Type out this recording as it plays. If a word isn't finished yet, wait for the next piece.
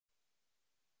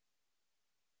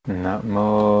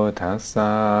Namo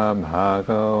tassa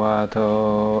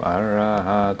bhagavato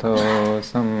arahato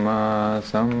samma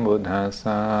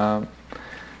sambuddhassa.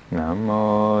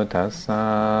 Namo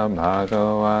tassa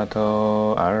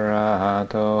bhagavato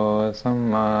arahato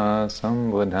samma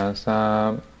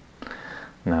sambuddhassa.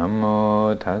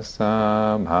 Namo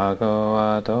tassa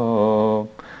bhagavato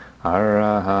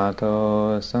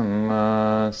arahato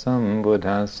samma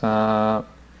sambuddhassa.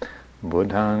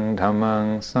 Buddhang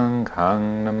dhammang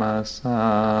sanghang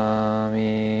namasami.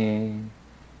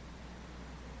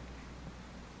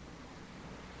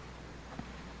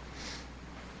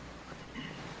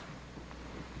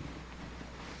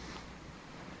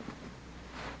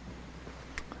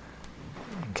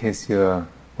 In case you're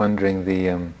wondering,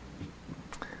 the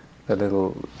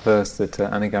little verse that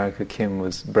Anagarika Kim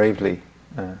was bravely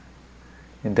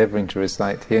endeavouring to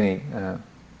recite, he only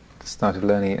started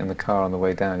learning it in the car on the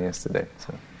way down yesterday.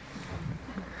 So,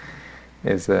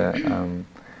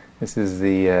 this is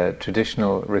the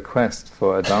traditional request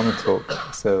for a Dharma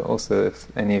talk. So, also, if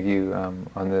any of you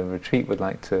on the retreat would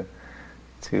like to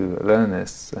learn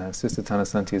this, Sister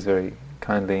Tanasanti is very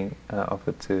kindly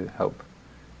offered to help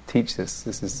teach this.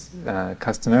 This is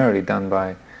customarily done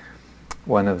by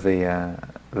one of the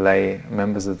lay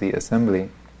members of the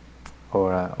assembly,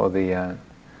 or the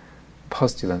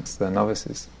postulants, the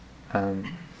novices.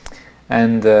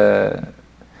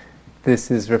 This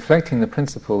is reflecting the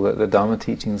principle that the Dharma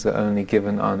teachings are only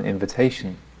given on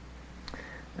invitation,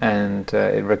 and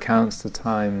it recounts the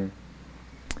time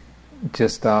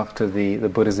just after the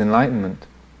Buddha's enlightenment,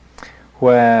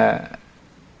 where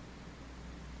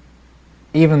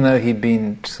even though he'd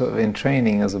been sort of in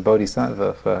training as a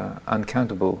bodhisattva for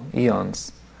uncountable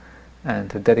eons,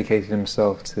 and had dedicated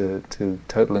himself to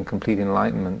total and complete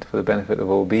enlightenment for the benefit of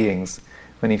all beings,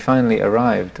 when he finally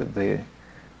arrived at the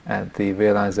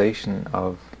realization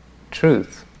of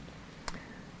truth,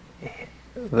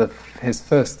 his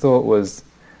first thought was,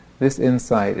 this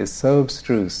insight is so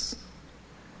abstruse,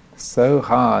 so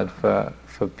hard for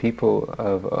people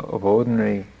of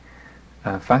ordinary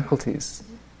faculties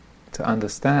to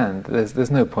understand.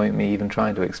 There's no point in me even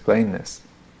trying to explain this.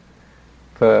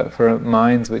 For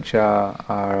minds which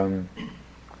are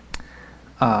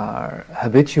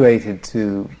habituated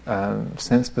to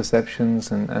sense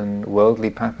perceptions and worldly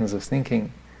patterns of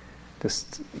thinking,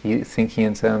 just thinking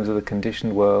in terms of the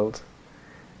conditioned world,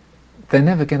 they're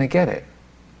never going to get it.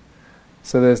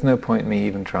 So there's no point in me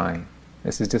even trying.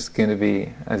 This is just going to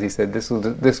be, as he said, this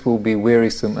will be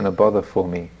wearisome and a bother for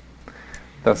me.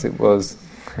 Thus it was.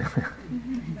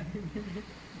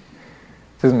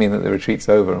 Doesn't mean that the retreat's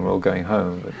over and we're all going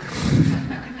home, but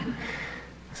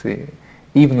see,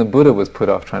 even the Buddha was put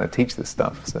off trying to teach this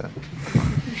stuff. So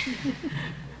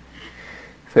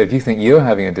if you think you're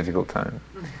having a difficult time,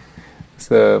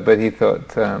 but he thought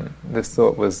this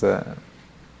thought was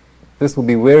this will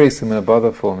be wearisome and a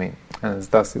bother for me, and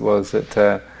thus it was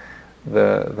that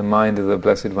the mind of the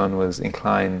Blessed One was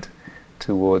inclined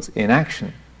towards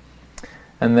inaction.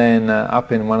 And then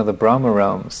up in one of the Brahma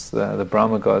realms, the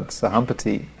Brahma god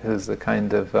Sahampati, who's a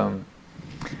kind of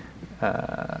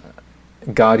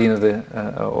guardian of the,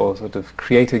 or sort of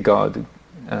creator god,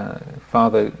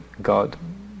 father god,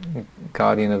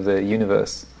 guardian of the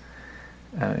universe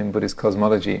in Buddhist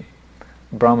cosmology,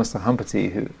 Brahma Sahampati,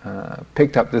 who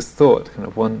picked up this thought, kind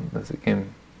of one as it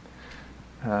came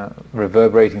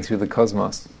reverberating through the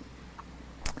cosmos,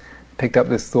 picked up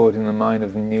this thought in the mind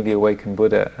of the newly awakened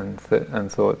Buddha and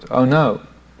thought, oh no,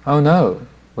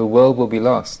 the world will be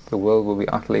lost, the world will be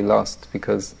utterly lost,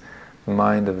 because the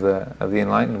mind of the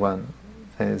enlightened one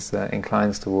is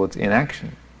inclines towards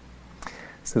inaction.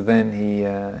 So then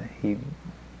he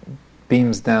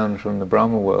beams down from the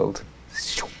Brahma world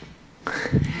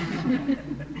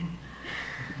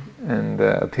and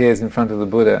appears in front of the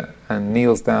Buddha and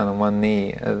kneels down on one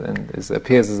knee and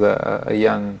appears as a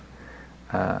young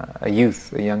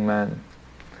youth, a young man,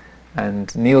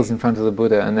 and kneels in front of the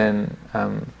Buddha, and then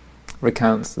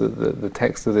recounts the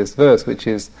text of this verse, which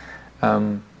is,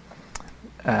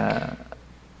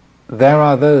 there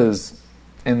are those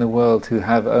in the world who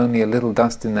have only a little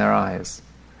dust in their eyes,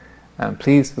 and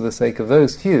please, for the sake of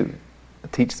those few,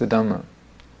 teach the Dhamma.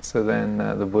 So then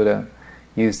the Buddha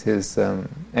used his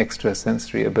extra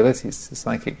sensory abilities, his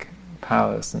psychic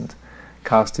powers, and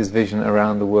cast his vision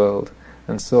around the world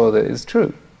and saw that it's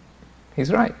true.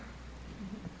 He's right.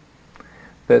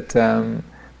 That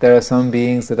there are some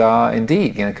beings that are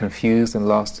indeed, confused and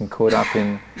lost and caught up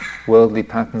in worldly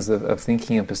patterns of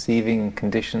thinking and perceiving and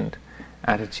conditioned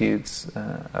attitudes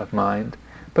of mind.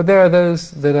 But there are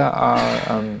those that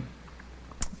are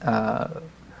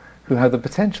who have the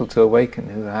potential to awaken,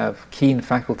 who have keen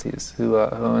faculties, who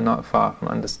are not far from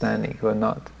understanding, who are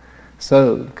not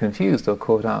so confused or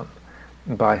caught up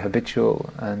by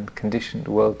habitual and conditioned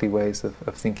worldly ways of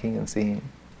thinking and seeing.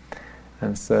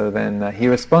 And so then he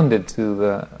responded to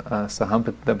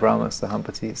the Brahma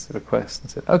Sahampati's request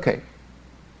and said, "Okay,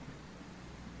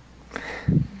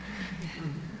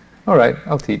 all right,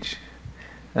 I'll teach."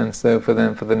 And so for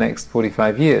the next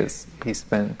 45 years, he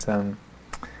spent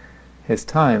his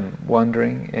time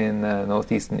wandering in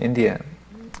northeastern India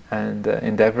and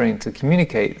endeavoring to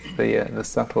communicate the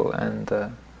subtle and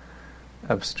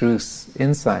abstruse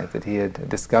insight that he had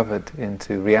discovered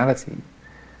into reality.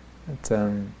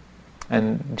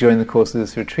 And during the course of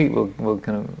this retreat, we'll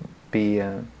kind of be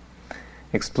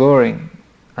exploring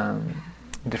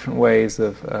different ways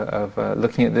of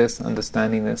looking at this,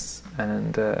 understanding this,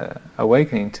 and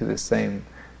awakening to this same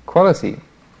quality.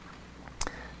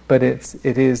 But it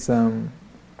is,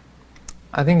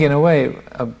 I think, in a way,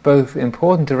 both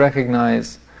important to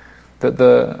recognize that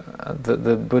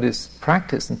the Buddhist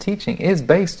practice and teaching is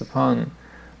based upon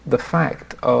the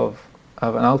fact of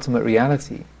an ultimate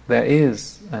reality. There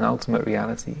is an ultimate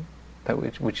reality, that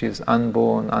which is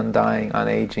unborn, undying,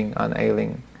 unaging,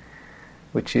 unailing,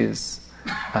 which is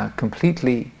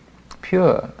completely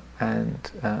pure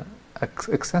and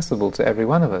accessible to every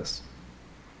one of us.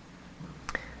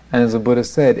 And as the Buddha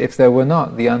said, if there were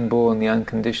not the unborn, the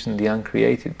unconditioned, the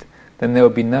uncreated, then there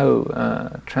would be no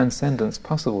transcendence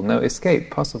possible, no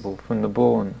escape possible from the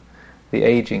born, the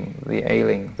aging, the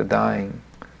ailing, the dying,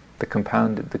 the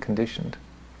compounded, the conditioned.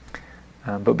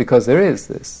 But because there is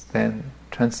this, then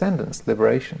transcendence,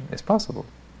 liberation is possible.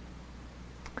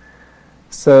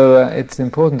 So it's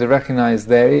important to recognize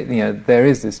there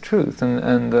is this truth,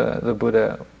 and the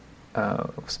Buddha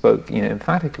spoke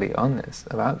emphatically on this,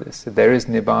 about this. There is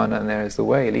Nibbana and there is the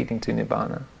way leading to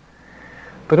Nibbana.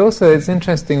 But also it's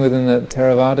interesting within the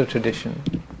Theravada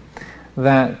tradition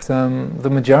that the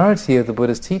majority of the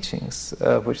Buddha's teachings,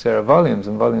 of which there are volumes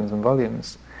and volumes and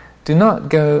volumes, do not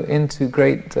go into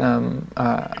great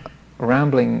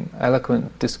rambling,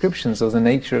 eloquent descriptions of the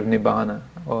nature of Nibbana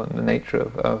or the nature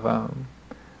of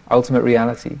ultimate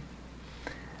reality.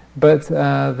 But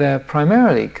they're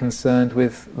primarily concerned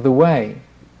with the way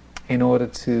in order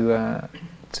to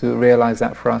realize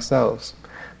that for ourselves.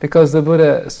 Because the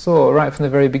Buddha saw right from the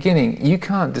very beginning, you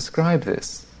can't describe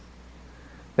this.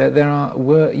 There are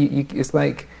it's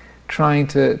like trying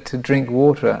to drink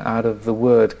water out of the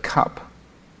word cup.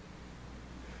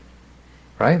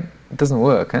 Right? It doesn't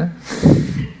work, huh?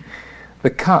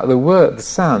 The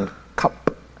sound,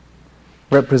 cup,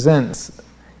 represents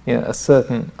a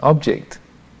certain object.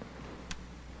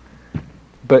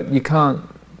 But you can't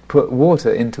put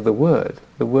water into the word.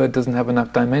 The word doesn't have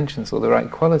enough dimensions or the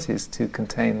right qualities to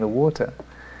contain the water.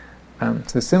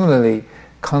 So similarly,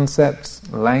 concepts,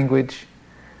 language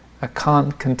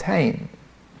can't contain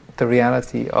the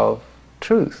reality of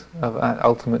truth, of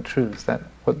ultimate truth, that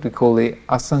what we call the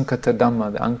asankata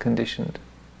dhamma, the unconditioned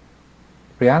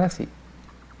reality.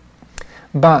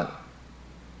 But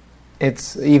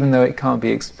even though it can't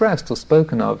be expressed or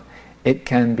spoken of, it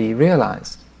can be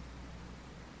realized.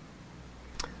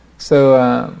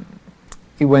 So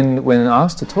when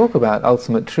asked to talk about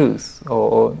ultimate truth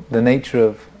or the nature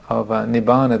of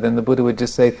Nibbana, then the Buddha would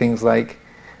just say things like,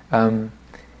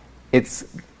 it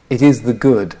is the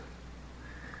good,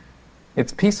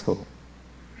 it's peaceful,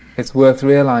 it's worth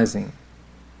realizing,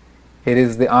 it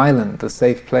is the island, the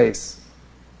safe place.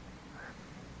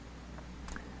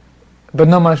 But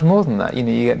not much more than that. You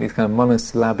get these kind of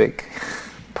monosyllabic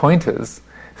pointers.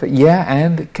 So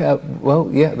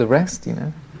the rest,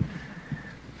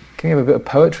 Can you have a bit of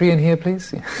poetry in here,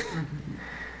 please?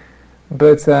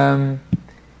 But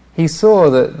he saw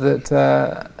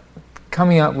that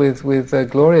coming up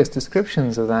with glorious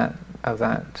descriptions of that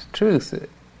truth, it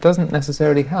doesn't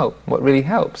necessarily help. What really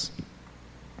helps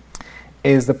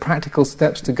is the practical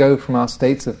steps to go from our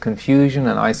states of confusion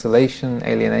and isolation,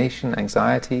 alienation,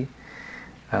 anxiety,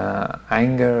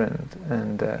 anger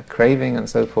and craving and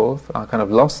so forth, our kind of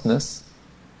lostness,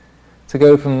 to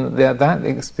go from that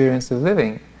experience of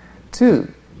living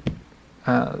to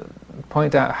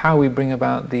point out how we bring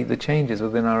about the changes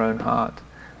within our own heart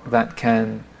that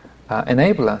can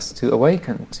enable us to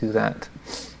awaken to that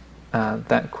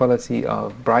quality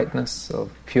of brightness,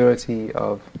 of purity,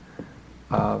 of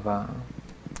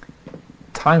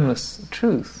timeless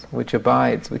truth which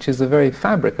abides, which is the very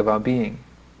fabric of our being.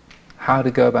 How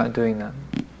to go about doing that?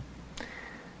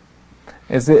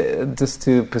 Is it just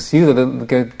to pursue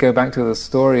go back to the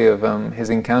story of his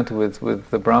encounter with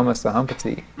the Brahma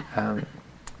Sahampati,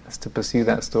 just to pursue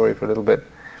that story for a little bit.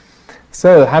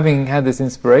 So, having had this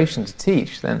inspiration to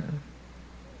teach, then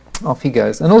off he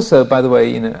goes. And also, by the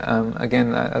way,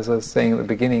 again, as I was saying at the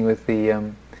beginning, with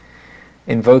the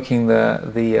invoking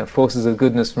the forces of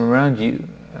goodness from around you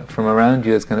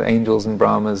as kind of angels and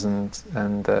brahmas and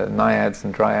naiads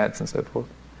and dryads and so forth.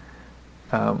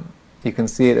 You can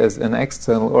see it as an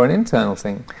external or an internal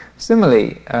thing.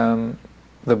 Similarly,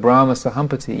 the Brahma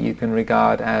Sahampati you can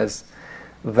regard as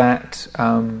that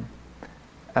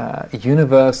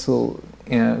universal,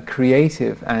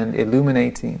 creative and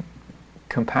illuminating,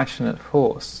 compassionate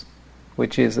force,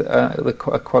 which is a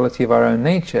quality of our own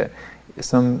nature.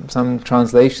 Some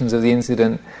translations of the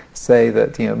incident say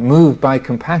that moved by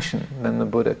compassion, then the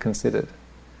Buddha considered,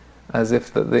 as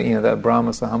if that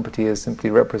Brahma Sahampati is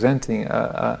simply representing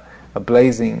a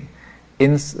blazing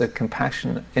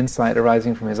compassion, insight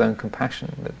arising from his own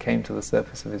compassion that came to the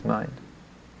surface of his mind.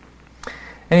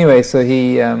 Anyway, so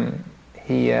he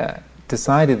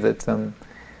decided that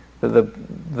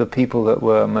the people that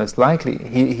were most likely,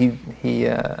 he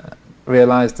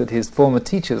realized that his former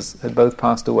teachers had both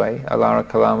passed away. Alara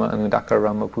Kalama and Mudaka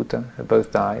Ramaputta had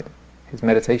both died, his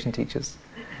meditation teachers.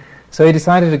 So he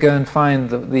decided to go and find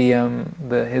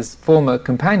his former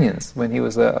companions when he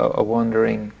was a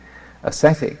wandering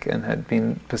ascetic and had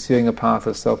been pursuing a path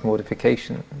of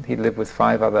self-mortification. He lived with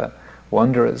 5 other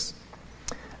wanderers.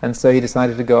 And so he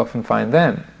decided to go off and find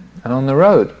them. And on the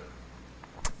road,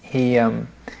 he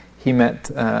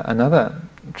met another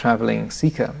traveling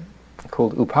seeker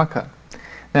called Upaka.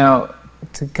 Now,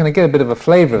 to kind of get a bit of a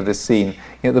flavor of this scene,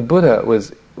 the Buddha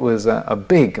was a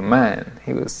big man.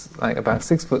 He was like about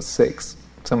 6'6",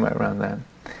 somewhere around there,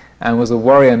 and was a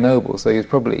warrior noble, so he was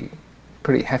probably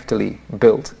pretty heftily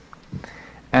built.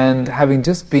 And having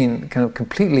just been kind of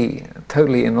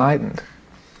totally enlightened,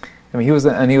 I mean, he was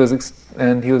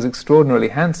extraordinarily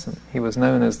handsome. He was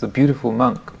known as the beautiful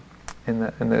monk in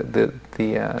the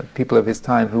people of his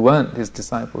time who weren't his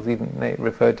disciples. Even they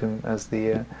referred to him as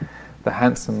the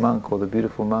handsome monk or the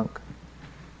beautiful monk.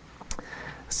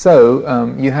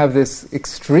 So you have this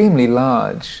extremely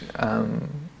large, kind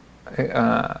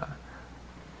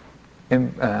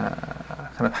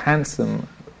of handsome,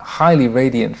 highly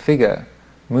radiant figure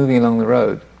moving along the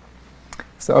road.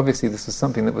 So obviously this was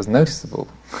something that was noticeable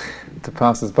to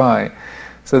passers-by.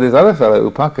 So this other fellow,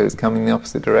 Upaka, who's coming in the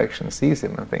opposite direction, sees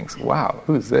him and thinks, wow,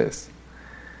 who's this?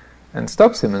 And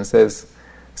stops him and says,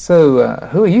 so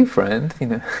who are you,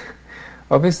 friend?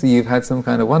 Obviously you've had some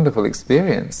kind of wonderful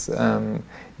experience.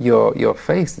 Your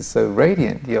face is so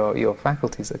radiant, your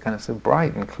faculties are kind of so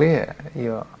bright and clear.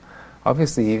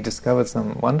 Obviously you've discovered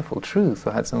some wonderful truth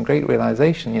or had some great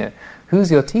realization here.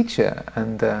 Who's your teacher?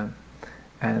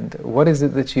 And what is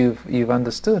it that you've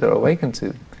understood or awakened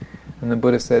to? And the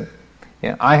Buddha said,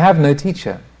 I have no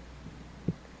teacher.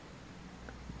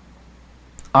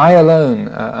 I alone,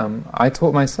 I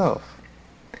taught myself.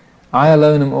 I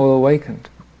alone am all awakened.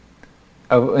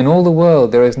 In all the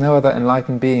world there is no other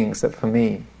enlightened being except for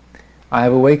me. I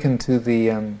have awakened to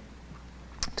the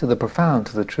profound,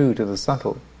 to the true, to the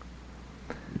subtle.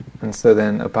 And so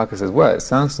then Upaka says, well, it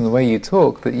sounds from the way you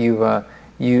talk that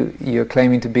you're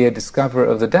claiming to be a discoverer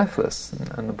of the deathless.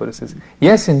 And the Buddha says,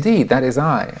 yes, indeed, that is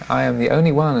I. I am the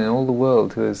only one in all the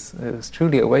world who is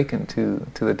truly awakened to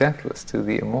the deathless, to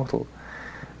the immortal.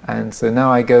 And so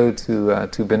now I go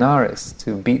to Benares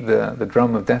to beat the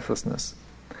drum of deathlessness.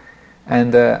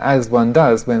 And as one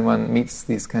does when one meets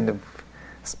these kind of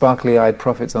sparkly-eyed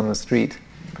prophets on the street,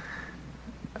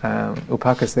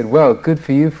 Upaka said, well, good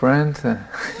for you, friend.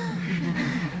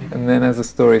 And then, as the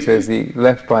story says, he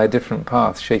left by a different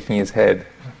path, shaking his head.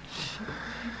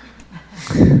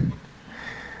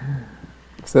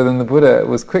 So then the Buddha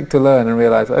was quick to learn and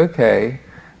realize, okay,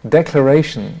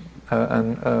 declaration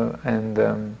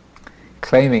and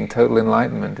claiming total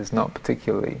enlightenment is not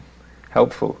particularly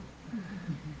helpful.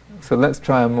 So let's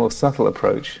try a more subtle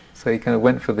approach. So he kind of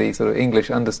went for the sort of English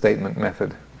understatement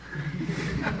method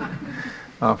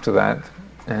after that.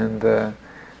 And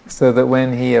so that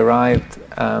when he arrived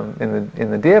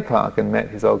in the deer park and met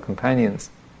his old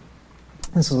companions,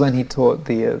 this was when he taught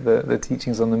the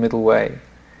teachings on the middle way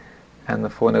and the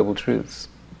Four Noble Truths.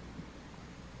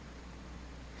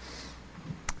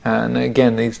 And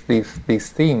again, these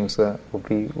themes we'll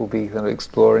be kind of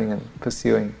exploring and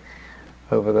pursuing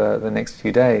over the next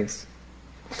few days.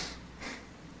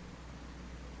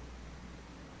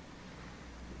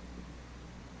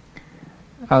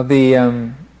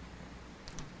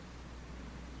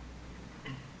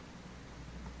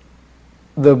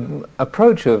 The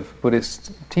approach of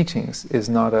Buddhist teachings is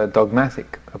not a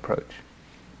dogmatic approach,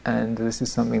 and this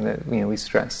is something that we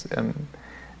stress.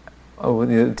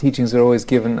 The teachings are always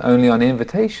given only on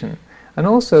invitation, And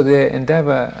also the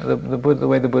endeavour, the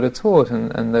way the Buddha taught,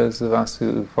 and those of us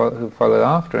who followed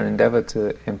after and endeavour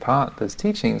to impart those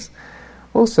teachings,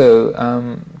 also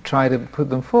try to put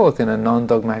them forth in a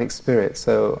non-dogmatic spirit.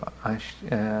 So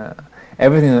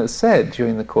everything that's said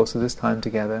during the course of this time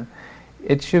together,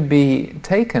 it should be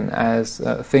taken as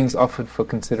things offered for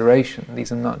consideration.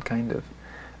 These are not kind of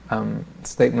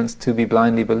statements to be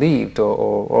blindly believed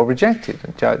or rejected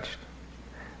and judged,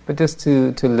 but just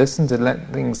to listen, to let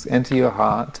things enter your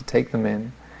heart, to take them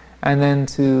in, and then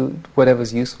to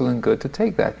whatever's useful and good, to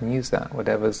take that and use that.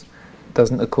 Whatever's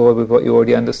doesn't accord with what you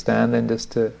already understand, then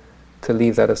just to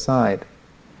leave that aside.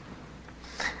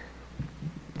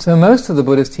 So most of the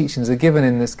Buddha's teachings are given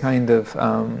in this kind of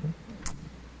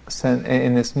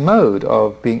in this mode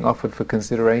of being offered for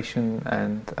consideration,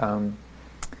 and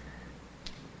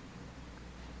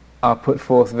are put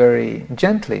forth very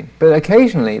gently. But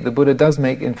occasionally the Buddha does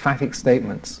make emphatic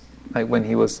statements, like when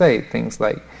he will say things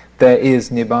like, there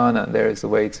is Nibbana, there is the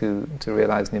way to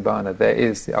realize Nibbana, there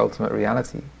is the ultimate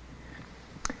reality.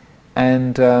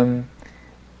 And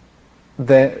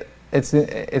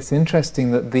it's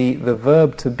interesting that the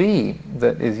verb to be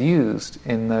that is used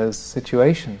in those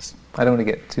situations, I don't want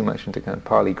to get too much into kind of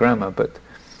Pali grammar, but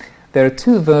there are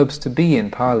two verbs to be in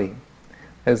Pali.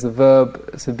 There's the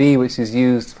verb to be, which is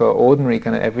used for ordinary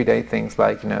kind of everyday things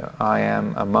like, I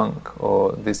am a monk,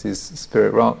 or this is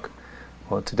Spirit Rock,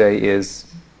 or today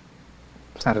is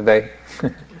Saturday.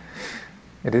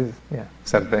 It is, yeah,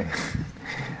 Saturday.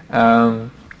 And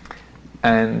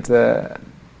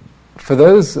for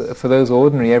those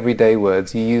ordinary everyday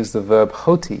words, you use the verb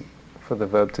hoti for the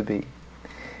verb to be.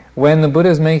 When the Buddha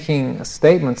is making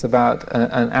statements about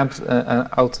an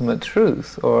ultimate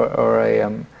truth, or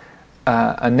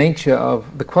a nature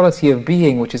of the quality of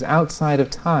being which is outside of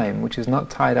time, which is not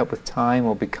tied up with time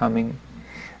or becoming,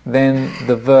 then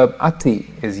the verb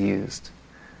ati is used.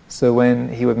 So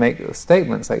when he would make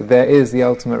statements like, there is the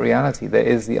ultimate reality, there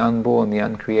is the unborn, the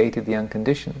uncreated, the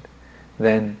unconditioned,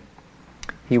 then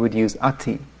he would use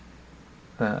ati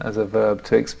as a verb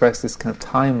to express this kind of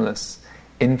timeless,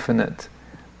 infinite,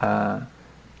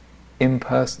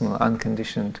 impersonal,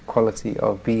 unconditioned quality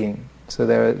of being. So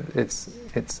it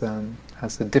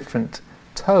has a different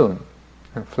tone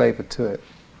and flavour to it.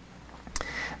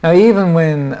 Now, even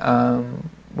when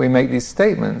we make these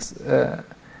statements,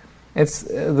 it's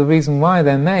the reason why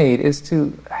they're made is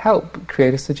to help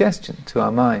create a suggestion to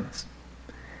our minds,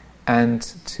 and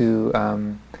to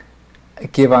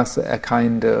give us a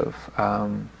kind of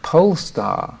pole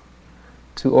star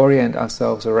to orient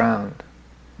ourselves around.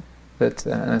 That,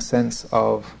 in a sense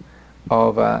of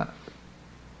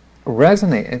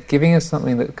resonate, giving us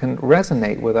something that can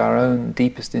resonate with our own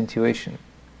deepest intuition.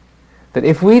 That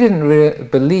if we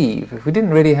didn't believe, if we didn't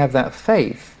really have that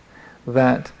faith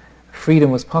that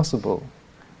freedom was possible,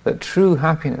 that true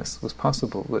happiness was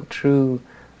possible, that true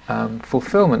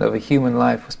fulfillment of a human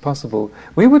life was possible,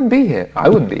 we wouldn't be here. I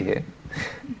wouldn't be here.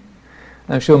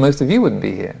 I'm sure most of you wouldn't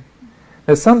be here.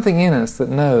 There's something in us that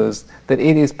knows that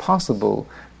it is possible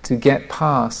to get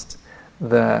past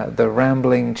the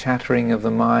rambling, chattering of the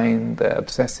mind, the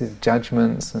obsessive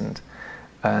judgments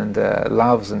and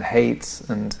loves and hates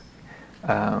and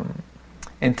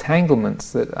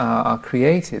entanglements that are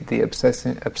created, the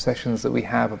obsessions that we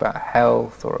have about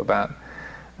health, or about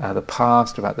the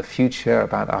past, about the future,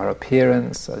 about our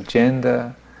appearance, our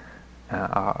gender,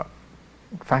 our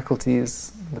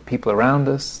faculties, the people around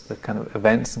us, the kind of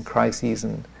events and crises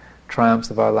and triumphs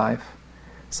of our life.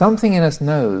 Something in us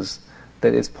knows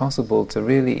that it's possible to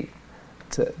really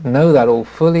to know that all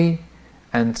fully,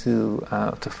 and to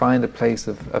find a place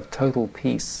of total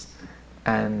peace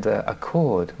and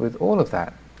accord with all of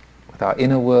that, with our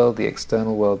inner world, the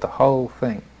external world, the whole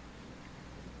thing.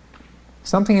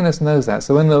 Something in us knows that.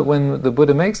 So when the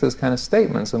Buddha makes those kind of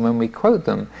statements, and when we quote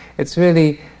them, it's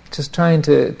really just trying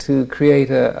to create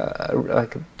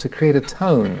a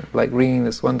tone, like ringing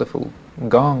this wonderful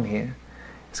gong here.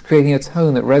 It's creating a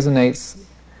tone that resonates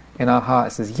in our heart.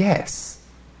 It says, yes,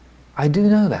 I do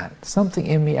know that. Something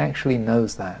in me actually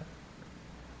knows that.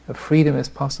 That freedom is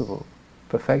possible.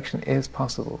 Perfection is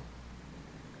possible.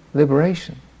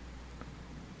 Liberation,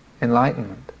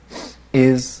 enlightenment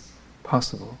is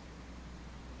possible.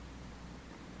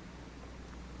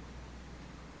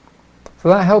 So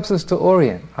that helps us to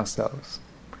orient ourselves.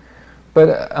 But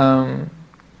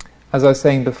as I was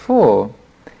saying before,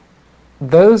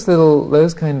 those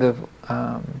kind of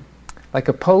like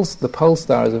the pole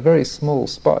star is a very small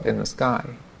spot in the sky.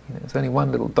 It's only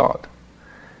one little dot.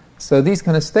 So these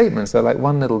kind of statements are like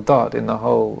one little dot in the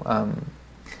whole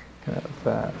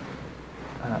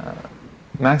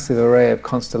massive array of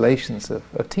constellations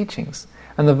of teachings.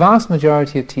 And the vast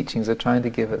majority of teachings are trying to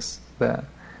give us the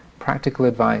practical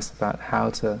advice about how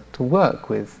to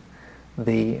work with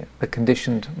the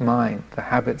conditioned mind, the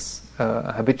habits,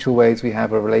 habitual ways we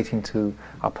have of relating to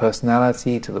our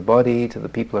personality, to the body, to the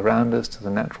people around us, to the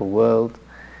natural world,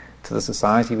 to the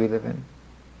society we live in.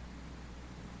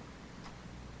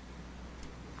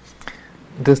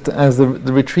 Just as the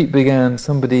retreat began,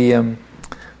 somebody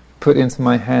put into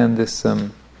my hand this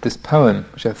poem,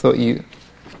 which I thought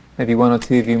maybe one or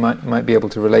two of you might be able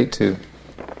to relate to.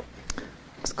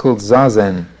 It's called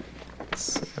Zazen.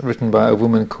 It's written by a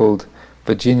woman called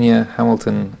Virginia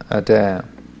Hamilton Adair.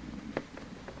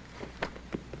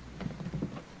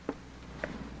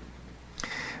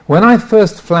 When I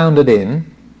first floundered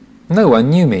in, no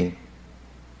one knew me,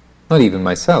 not even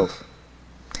myself.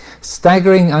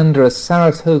 Staggering under a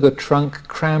Saratoga trunk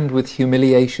crammed with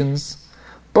humiliations,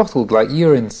 bottled like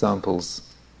urine samples,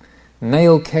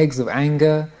 nail kegs of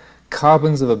anger,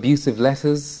 carbons of abusive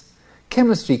letters,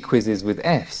 chemistry quizzes with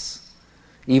Fs,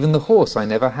 even the horse I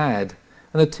never had,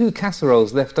 and the 2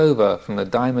 casseroles left over from the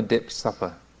dimer-dipped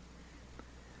supper.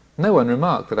 No one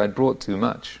remarked that I'd brought too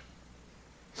much.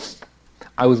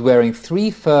 I was wearing 3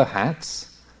 fur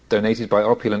hats, donated by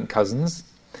opulent cousins,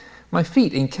 my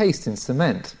feet encased in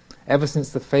cement, ever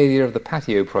since the failure of the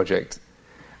patio project,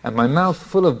 and my mouth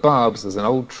full of barbs as an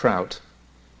old trout.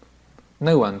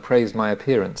 No one praised my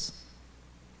appearance.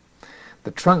 The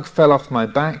trunk fell off my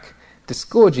back,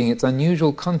 disgorging its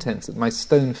unusual contents at my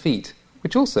stone feet,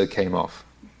 which also came off.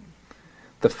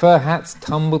 The fur hats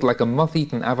tumbled like a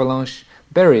moth-eaten avalanche,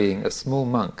 burying a small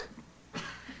monk.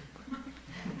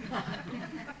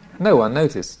 No one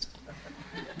noticed.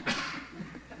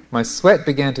 My sweat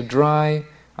began to dry.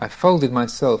 I folded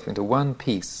myself into one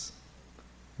piece.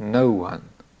 No one.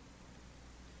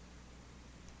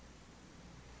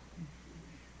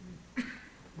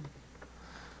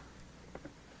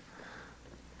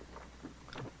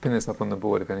 Pin this up on the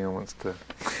board if anyone wants to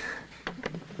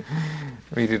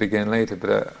read it again later,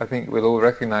 but I think we'll all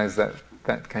recognize that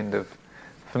kind of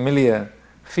familiar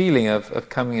feeling of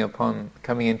coming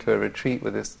into a retreat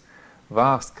with this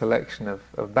vast collection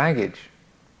of baggage.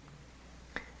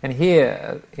 And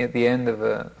here, at the end of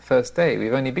the first day,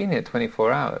 we've only been here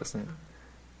 24 hours, and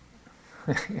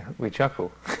we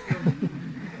chuckle.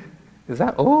 Is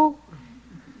that all?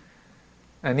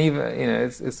 And even,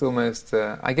 it's almost,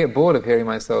 I get bored of hearing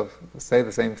myself say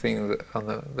the same thing on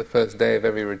the first day of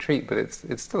every retreat, but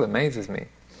it still amazes me,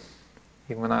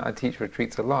 even when I teach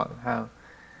retreats a lot, how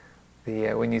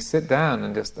when you sit down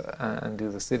and just and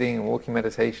do the sitting and walking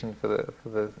meditation for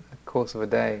the course of a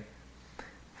day,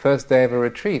 first day of a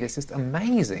retreat, it's just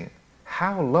amazing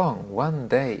how long one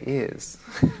day is.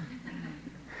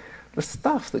 The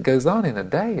stuff that goes on in a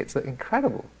day, it's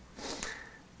incredible.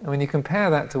 And when you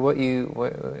compare that to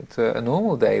to a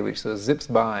normal day, which sort of zips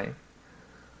by,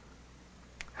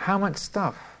 how much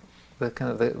stuff,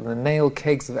 the nail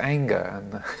kegs of anger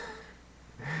and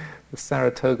the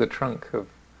Saratoga trunk of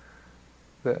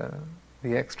the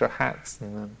extra hats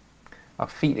and our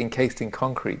feet encased in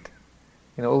concrete,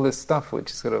 all this stuff which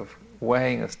is sort of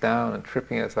weighing us down and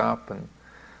tripping us up, and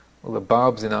all the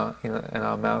barbs in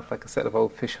our mouth like a set of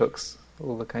old fish hooks,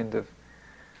 all the kind of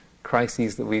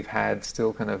crises that we've had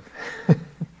still kind of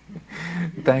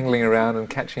dangling around and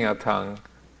catching our tongue.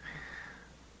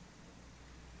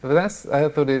 But I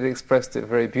thought it expressed it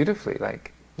very beautifully,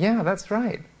 like, yeah, that's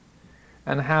right.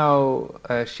 And how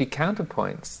she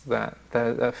counterpoints that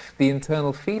the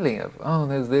internal feeling of, oh,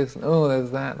 there's this, and oh, there's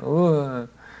that, oh,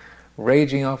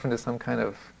 raging off into some kind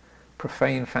of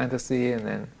profane fantasy, and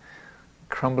then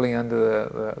crumbling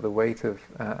under the weight of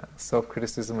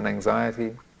self-criticism and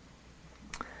anxiety.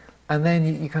 And then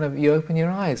you open your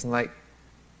eyes and like,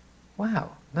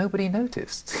 wow, nobody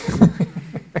noticed.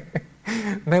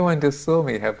 No one just saw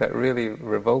me have that really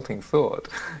revolting thought.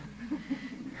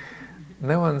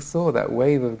 No one saw that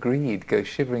wave of greed go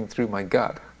shivering through my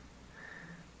gut.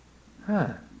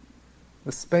 The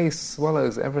space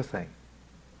swallows everything.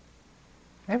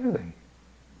 Everything.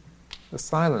 The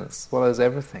silence swallows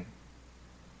everything.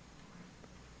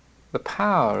 The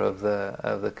power of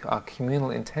our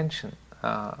communal intention,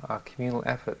 our communal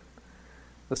effort,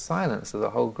 the silence of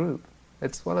the whole group,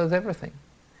 it swallows everything.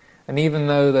 And even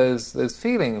though those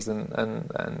feelings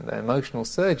and emotional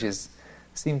surges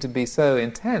seem to be so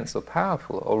intense or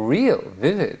powerful or real,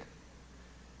 vivid,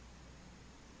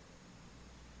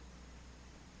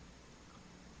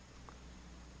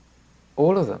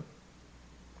 all of them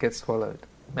get swallowed.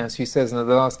 As she says in the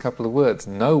last couple of words,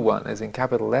 no one is in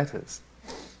capital letters.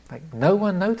 Like, no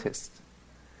one noticed.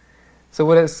 So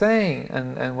what it's saying,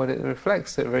 and what it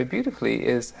reflects very beautifully,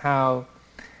 is how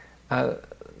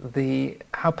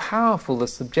how powerful the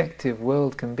subjective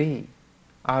world can be,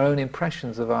 our own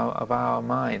impressions of our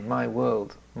mind, my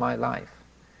world, my life.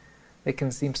 They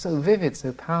can seem so vivid,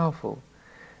 so powerful,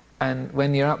 and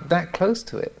when you're up that close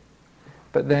to it.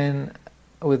 But then,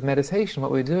 with meditation,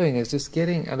 what we're doing is just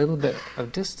getting a little bit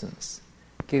of distance,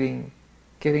 getting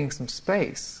some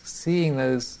space, seeing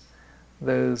those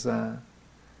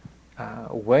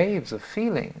waves of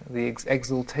feeling, the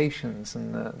exaltations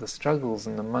and the struggles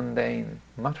and the mundane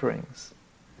mutterings,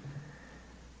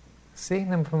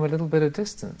 seeing them from a little bit of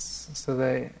distance,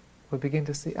 so we begin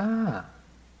to see,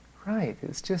 right,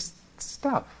 it's just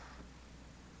stuff,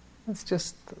 it's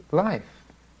just life,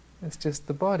 it's just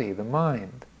the body, the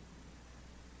mind,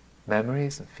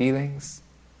 memories and feelings,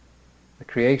 the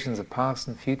creations of past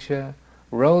and future,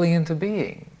 rolling into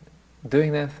being,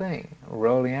 doing their thing,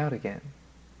 rolling out again.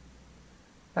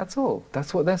 That's all.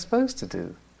 That's what they're supposed to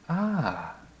do. And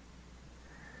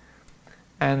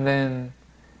then,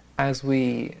 as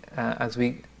we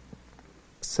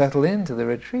settle into the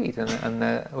retreat,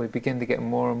 and we begin to get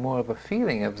more and more of a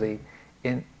feeling of the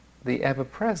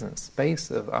ever-present space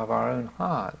of our own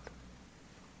heart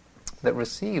that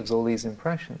receives all these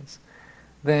impressions,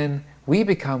 then we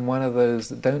become one of those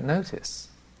that don't notice.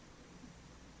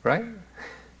 Right?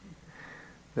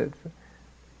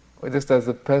 Just as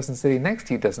the person sitting next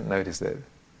to you doesn't notice it,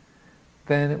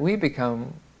 then we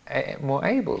become more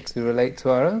able to relate to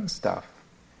our own stuff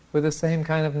with the same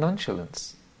kind of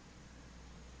nonchalance.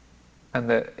 And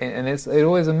it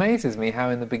always amazes me how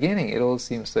in the beginning it all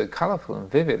seems so colourful and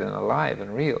vivid and alive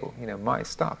and real. My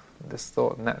stuff, this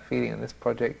thought and that feeling and this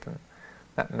project and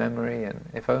that memory, and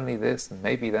if only this and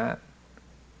maybe that.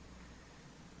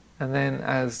 And then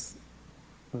as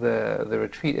the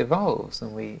retreat evolves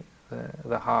and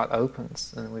the heart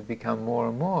opens and we become more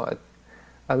and more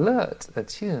alert,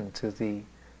 attuned to the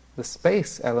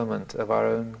space element of our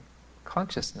own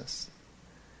consciousness,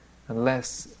 and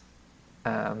less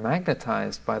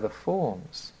magnetized by the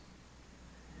forms,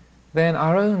 then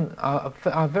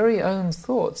our very own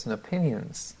thoughts and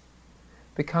opinions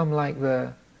become like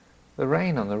the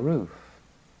rain on the roof,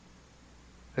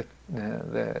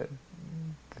 the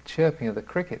chirping of the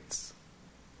crickets,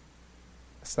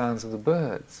 the sounds of the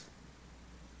birds,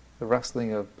 the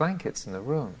rustling of blankets in the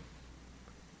room.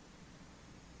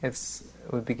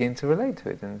 We begin to relate to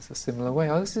it in a similar way.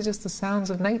 This is just the sounds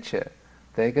of nature.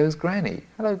 There goes Granny.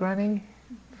 Hello, Granny.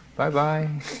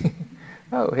 Bye-bye.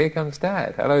 Oh, here comes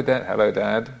Dad. Hello, Dad. Hello,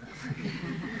 Dad.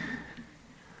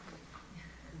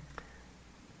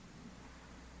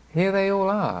 Here they all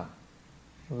are.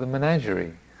 The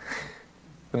menagerie.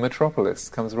 The metropolis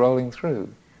comes rolling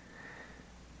through.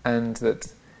 And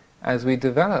that as we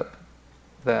develop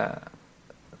the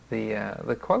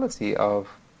quality of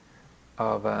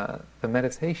the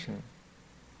meditation,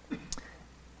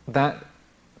 that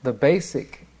the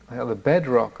basic, the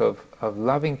bedrock of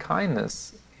loving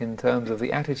kindness in terms of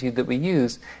the attitude that we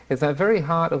use is that very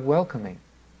heart of welcoming.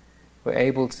 We're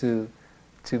able to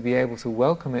be able to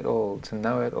welcome it all, to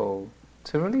know it all,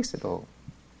 to release it all.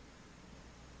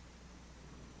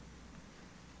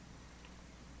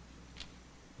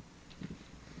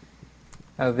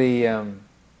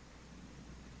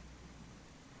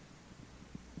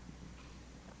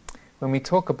 When we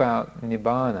talk about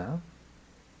Nibbana,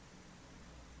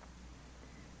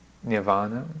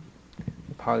 Nirvana,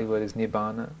 the Pali word is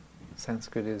Nibbana,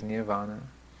 Sanskrit is Nirvana,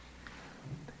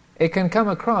 it can come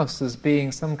across as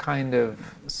being some kind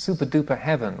of super-duper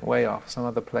heaven way off, some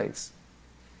other place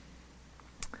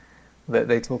that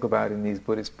they talk about in these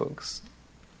Buddhist books.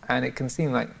 And it can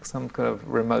seem like some kind of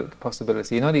remote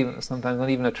possibility, sometimes not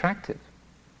even attractive.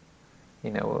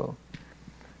 Will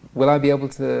I be able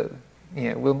to,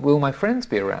 will my friends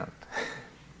be around?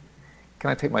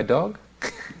 Can I take my dog?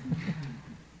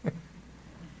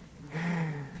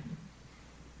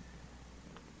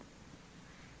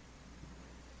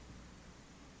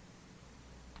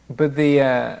 But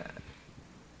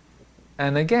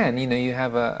and again, you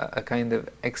have a kind of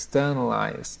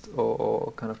externalized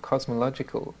or kind of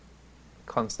cosmological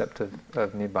concept of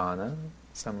Nibbana in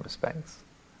some respects.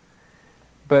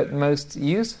 But most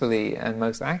usefully and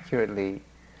most accurately,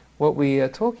 what we are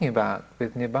talking about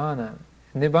with Nibbana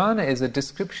is a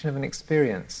description of an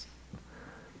experience,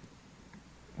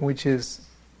 which is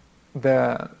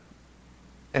the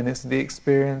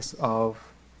experience of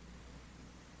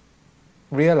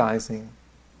realizing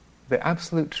the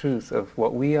absolute truth of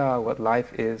what we are, what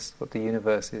life is, what the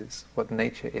universe is, what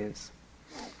nature is.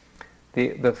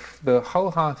 The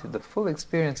wholehearted, the full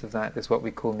experience of that is what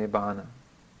we call Nibbana.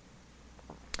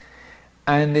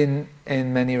 And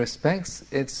in many respects,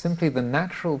 it's simply the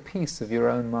natural peace of your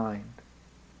own mind.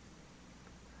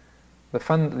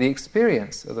 the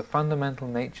experience of the fundamental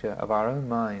nature of our own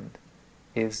mind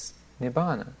is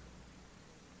Nibbana.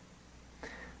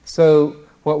 So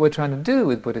what we're trying to do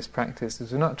with Buddhist practice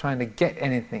is we're not trying to get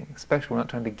anything special. We're not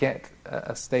trying to get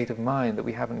a state of mind that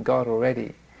we haven't got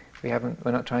already. We're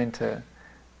not trying to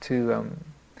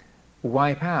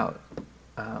wipe out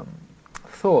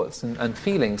thoughts and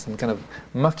feelings and kind of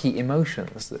mucky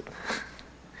emotions, that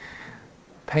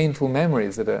painful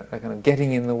memories that are kind of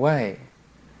getting in the way.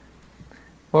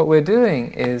 What we're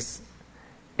doing is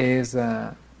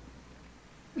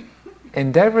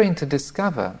endeavoring to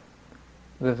discover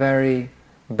the very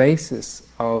basis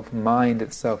of mind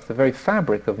itself, the very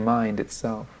fabric of mind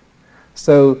itself.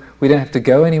 So we don't have to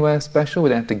go anywhere special, we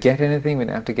don't have to get anything, we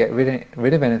don't have to get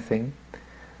rid of anything.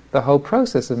 The whole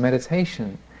process of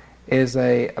meditation is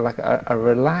like a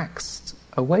relaxed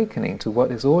awakening to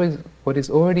what is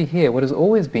already here, what has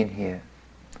always been here.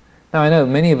 Now I know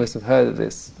many of us have heard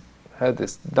this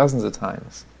dozens of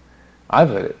times. I've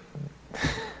heard it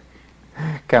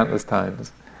countless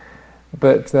times.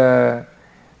 But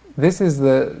this is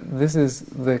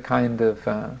the kind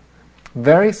of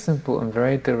very simple and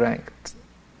very direct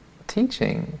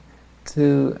teaching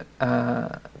to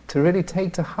really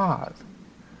take to heart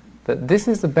that this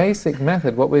is the basic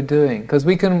method, what we're doing, because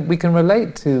we can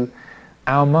relate to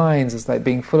our minds as like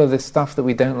being full of this stuff that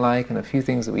we don't like and a few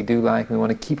things that we do like, and we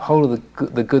want to keep hold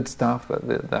of the good stuff,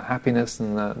 the happiness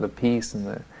and the peace and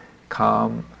the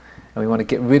calm, and we want to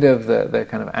get rid of the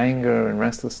kind of anger and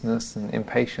restlessness and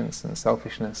impatience and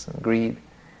selfishness and greed.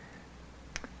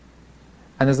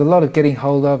 And there's a lot of getting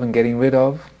hold of and getting rid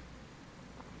of,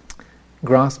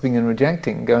 grasping and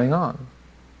rejecting going on.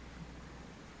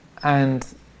 And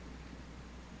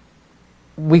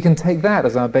we can take that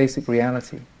as our basic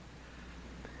reality.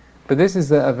 But this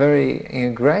is a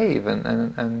very grave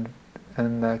and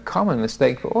common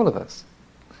mistake for all of us.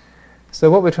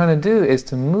 So what we're trying to do is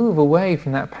to move away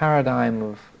from that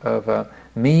paradigm of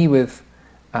me with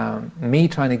me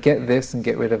trying to get this and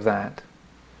get rid of that,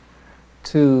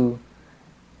 to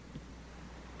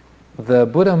the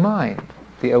Buddha mind,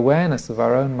 the awareness of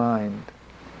our own mind,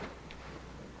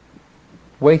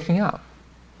 waking up,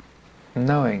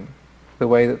 knowing the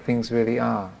way that things really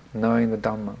are, knowing the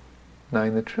Dhamma,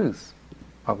 knowing the truth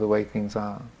of the way things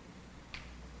are,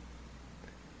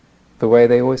 the way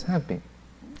they always have been.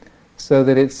 So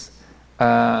that it's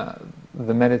the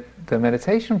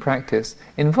meditation practice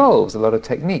involves a lot of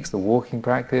techniques, the walking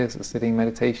practice, the sitting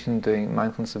meditation, doing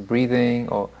mindfulness of breathing,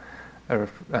 or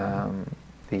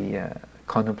the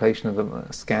contemplation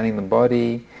of scanning the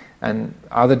body, and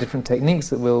other different techniques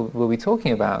that we'll be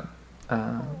talking about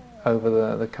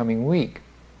over the coming week.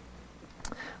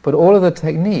 But all of the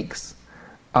techniques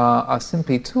are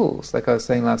simply tools. Like I was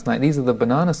saying last night, these are the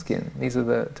banana skin. These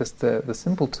are just the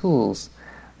simple tools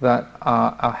that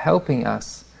are helping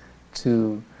us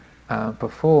to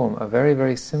perform a very,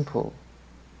 very simple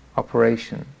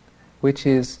operation, which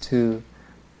is to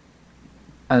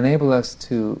enable us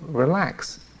to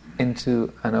relax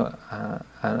into an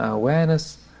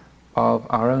awareness of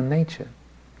our own nature,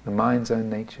 the mind's own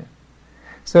nature.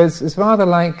 So it's rather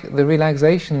like the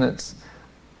relaxation that's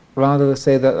rather to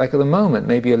say that, like at the moment,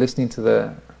 maybe you're listening to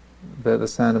the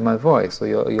sound of my voice, or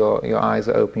your eyes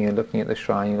are open, you're looking at the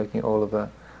shrine, you're looking at all of us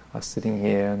sitting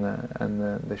here and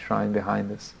the shrine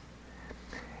behind us.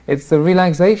 It's the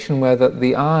relaxation where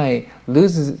the eye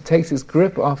takes its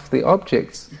grip off the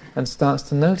objects and starts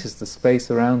to notice the space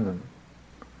around them.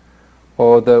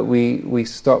 Or that we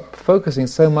stop focusing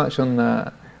so much on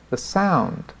the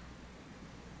sound,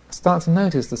 start to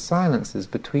notice the silences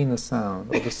between the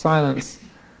sound, or the silence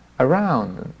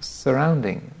around and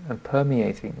surrounding and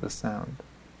permeating the sound.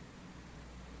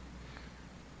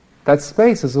 That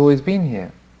space has always been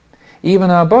here. Even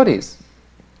our bodies,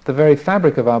 the very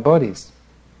fabric of our bodies,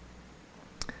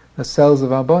 the cells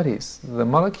of our bodies, the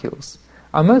molecules,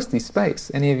 are mostly space.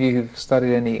 Any of you who've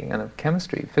studied any kind of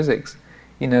chemistry, physics,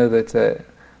 you know that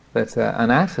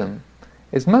an atom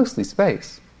is mostly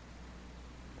space.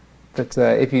 That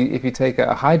if you take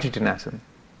a hydrogen atom,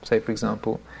 say for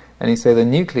example, and you say the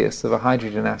nucleus of a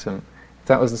hydrogen atom, if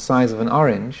that was the size of an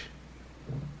orange,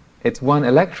 it's one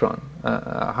electron.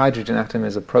 A hydrogen atom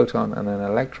is a proton and an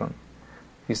electron.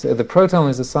 If you say the proton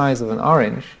is the size of an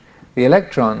orange, the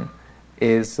electron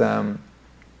is a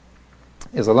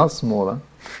lot smaller,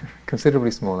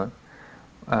 considerably smaller.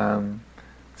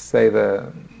 Say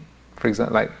for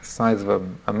example, like the size of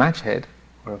a match head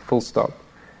or a full stop,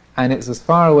 and it's as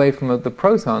far away from the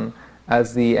proton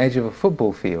as the edge of a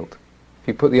football field. If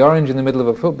you put the orange in the middle of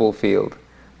a football field,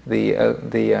 the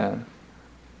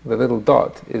little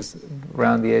dot is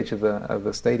round the edge of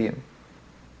the stadium.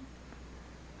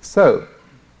 So,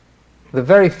 the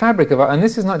very fabric of our, and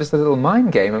this is not just a little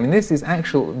mind game, I mean this is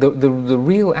actual, the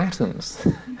real atoms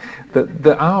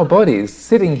that our bodies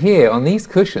sitting here on these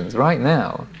cushions right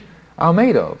now are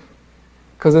made of.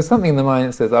 Because there's something in the mind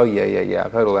that says, oh yeah,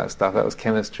 I've heard all that stuff, that was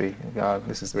chemistry, oh,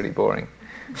 this is really boring.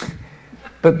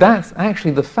 But that's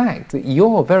actually the fact that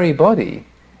your very body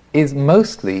is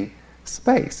mostly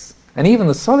space. And even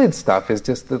the solid stuff is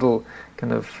just little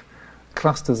kind of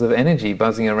clusters of energy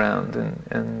buzzing around,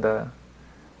 and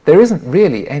there isn't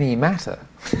really any matter.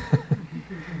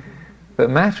 But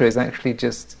matter is actually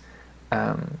just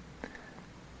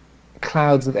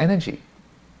clouds of energy,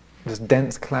 just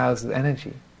dense clouds of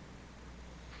energy.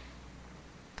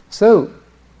 So,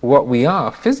 what we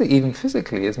are, even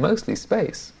physically, is mostly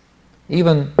space.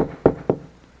 Even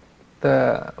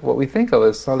what we think of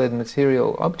as solid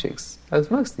material objects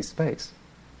is mostly space.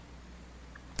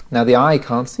 Now, the eye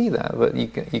can't see that, but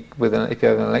if you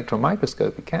have an electron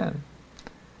microscope, it can.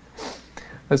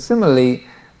 But similarly,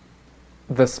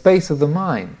 the space of the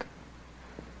mind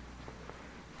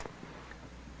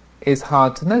is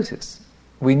hard to notice.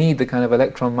 We need the kind of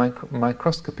electron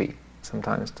microscopy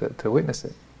sometimes to witness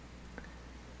it.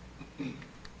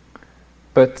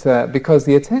 But because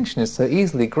the attention is so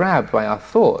easily grabbed by our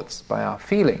thoughts, by our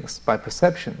feelings, by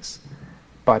perceptions,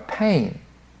 by pain,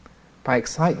 by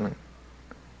excitement,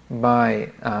 by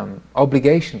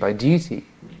obligation, by duty,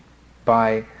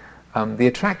 by the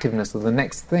attractiveness of the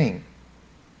next thing.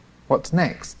 What's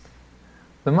next?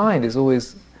 The mind is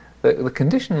always, the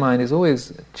conditioned mind is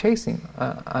always chasing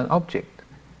an object.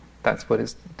 That's what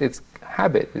its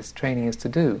habit, its training is to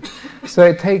do. So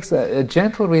it takes a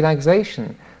gentle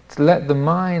relaxation to let the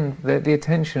mind, let the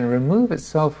attention remove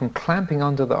itself from clamping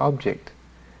onto the object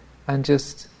and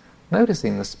just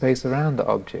noticing the space around the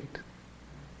object,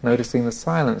 noticing the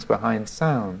silence behind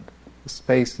sound, the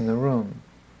space in the room,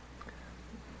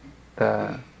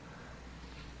 the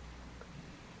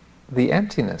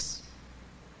emptiness,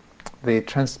 the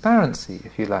transparency,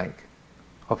 if you like,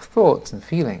 of thoughts and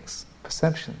feelings,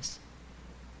 perceptions.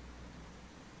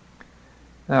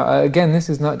 Now, again, this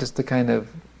is not just a kind of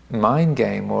mind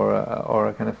game or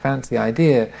a kind of fancy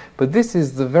idea, but this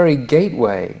is the very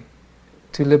gateway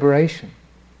to liberation.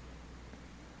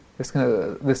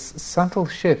 This subtle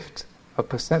shift of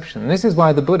perception. And this is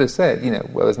why the Buddha said,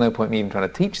 well, there's no point me even trying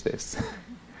to teach this.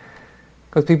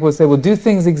 Because people would say, well, do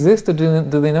things exist or do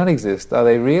they not exist? Are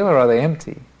they real or are they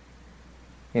empty?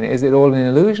 Is it all an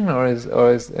illusion or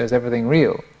is everything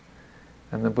real?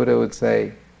 And the Buddha would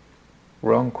say,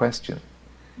 wrong question.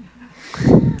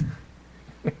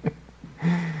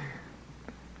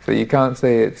 So you can't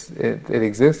say it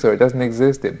exists or it doesn't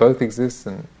exist, it both exists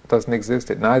and doesn't exist,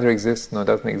 it neither exists nor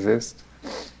doesn't exist,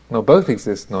 nor both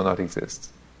exist nor not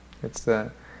exist. It's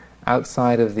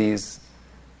outside of these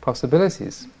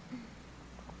possibilities.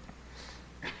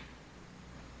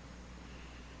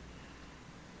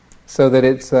 So that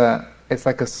it's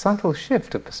like a subtle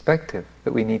shift of perspective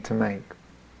that we need to make.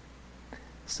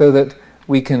 So that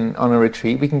we can, on a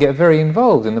retreat, we can get very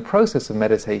involved in the process of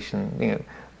meditation,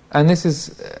 And this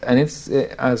is,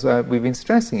 as we've been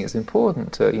stressing, it's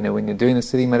important to, when you're doing a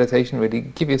sitting meditation, really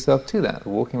give yourself to that. A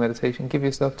walking meditation, give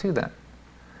yourself to that.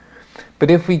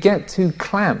 But if we get too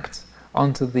clamped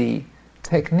onto the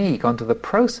technique, onto the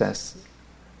process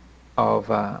of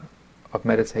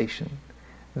meditation,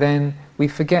 then we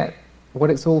forget what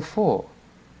it's all for.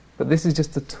 That this is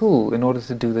just a tool in order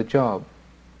to do the job.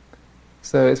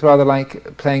 So it's rather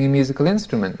like playing a musical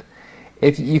instrument.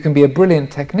 If you can be a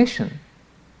brilliant technician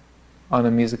on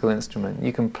a musical instrument,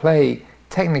 you can play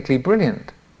technically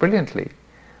brilliantly,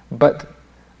 but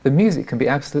the music can be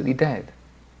absolutely dead.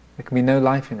 There can be no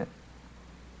life in it.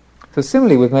 So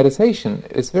similarly with meditation,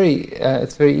 it's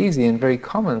very easy and very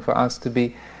common for us to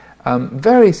be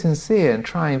very sincere and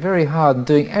trying very hard and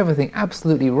doing everything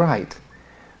absolutely right,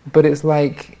 but it's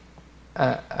like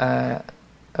a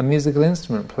musical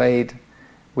instrument played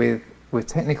with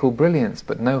technical brilliance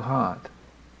but no heart.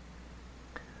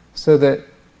 So that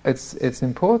it's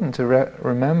important to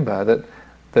remember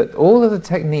that all of the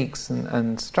techniques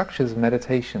and structures of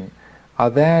meditation are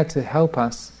there to help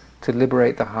us to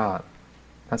liberate the heart.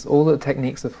 That's all that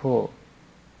techniques are for.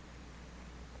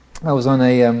 I was on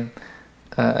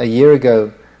a year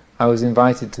ago, I was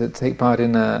invited to take part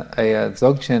in a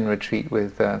Dzogchen retreat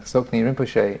with Tsoknyi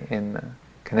Rinpoche in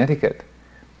Connecticut.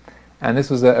 And this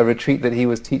was a retreat that he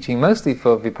was teaching mostly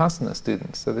for Vipassana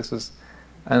students. So this was,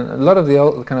 and a lot of the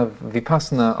old kind of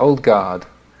Vipassana old guard,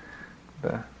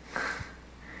 the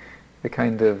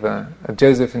kind of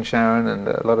Joseph and Sharon and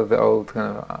a lot of the old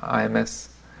kind of IMS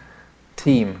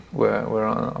team were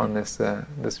on this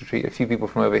retreat. A few people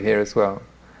from over here as well.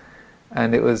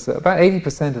 And it was about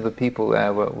 80% of the people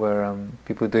there were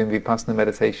people doing Vipassana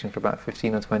meditation for about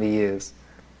 15 or 20 years.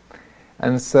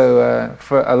 And so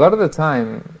for a lot of the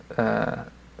time,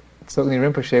 Tsoknyi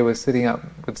Rinpoche was sitting up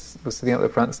the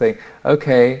front saying,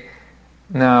 "Okay,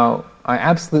 now I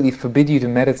absolutely forbid you to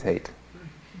meditate.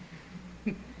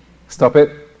 Stop it.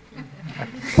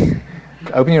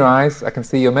 Open your eyes. I can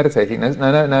see you're meditating.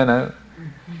 No.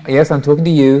 Yes, I'm talking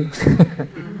to you.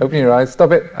 Open your eyes.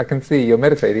 Stop it. I can see you're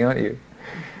meditating, aren't you?"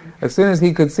 As soon as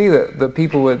he could see that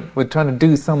people were trying to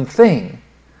do something,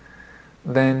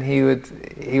 then he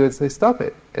would say, "Stop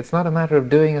it. It's not a matter of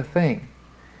doing a thing.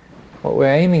 What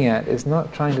we're aiming at is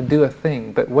not trying to do a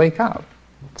thing, but wake up.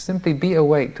 Simply be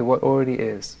awake to what already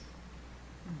is."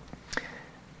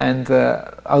 And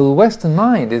our Western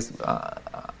mind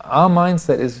our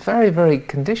mindset is very, very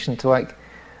conditioned to like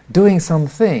doing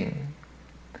something.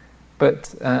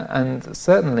 But and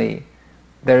certainly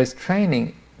there is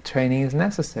training. Training is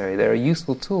necessary. There are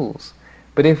useful tools.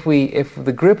 But if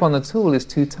the grip on the tool is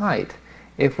too tight,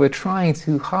 if we're trying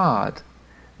too hard,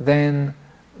 then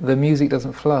the music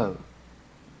doesn't flow.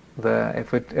 And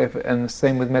the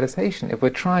same with meditation. If we're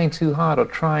trying too hard or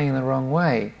trying in the wrong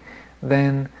way,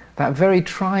 then that very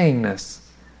tryingness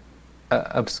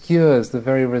obscures the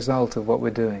very result of what we're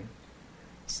doing.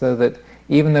 So that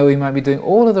even though we might be doing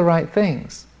all of the right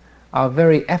things, our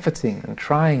very efforting and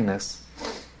tryingness,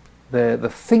 the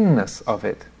thingness of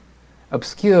it,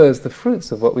 obscures the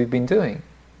fruits of what we've been doing.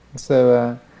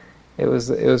 So it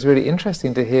was really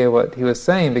interesting to hear what he was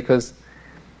saying, because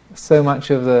so much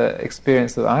of the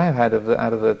experience that I have had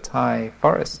out of the Thai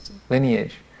forest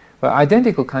lineage were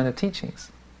identical kind of teachings.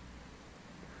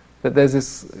 That there's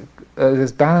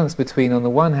this balance between, on the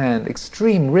one hand,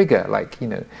 extreme rigor, like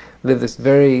live this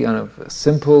very kind of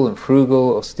simple and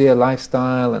frugal, austere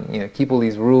lifestyle, and keep all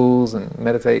these rules and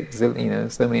meditate, so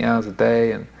many hours a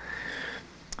day, and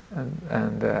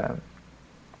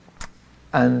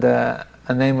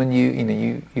then when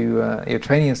you're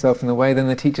training yourself in the way, then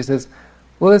the teacher says,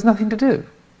 "Well, there's nothing to do.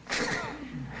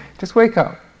 Just wake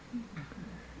up.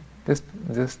 Just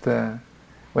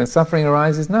when suffering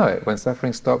arises, know it. When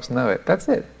suffering stops, know it. That's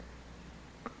it.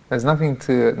 There's nothing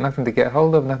to get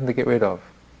hold of, nothing to get rid of.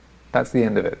 That's the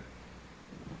end of it."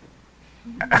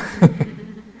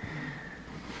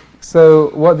 So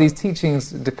what these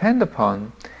teachings depend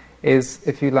upon is,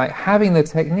 if you like, having the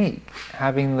technique,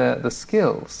 having the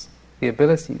skills, the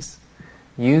abilities,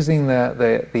 using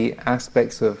the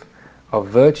aspects of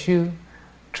virtue,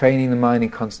 training the mind in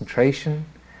concentration,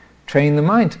 training the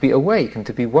mind to be awake and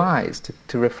to be wise,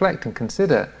 to reflect and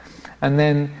consider. And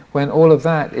then when all of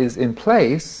that is in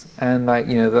place, and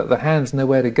the hands know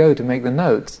where to go to make the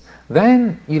notes,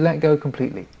 then you let go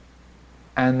completely.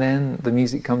 And then the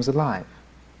music comes alive.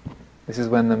 This is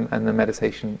when the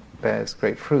meditation bears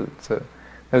great fruit. So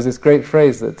there was this great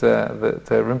phrase that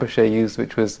Rinpoche used,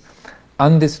 which was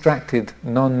undistracted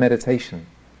non-meditation.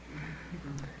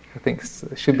 I think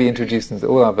should be introduced into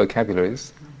all our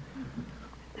vocabularies.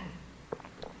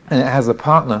 And it has a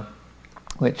partner,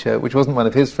 which wasn't one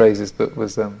of his phrases, but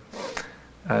was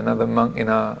another monk in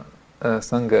our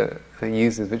Sangha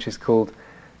uses, which is called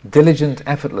diligent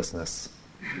effortlessness.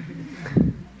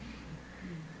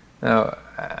 Now,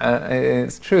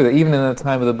 it's true that even in the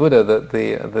time of the Buddha, that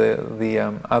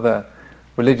the other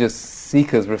religious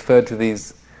seekers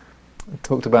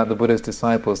talked about the Buddha's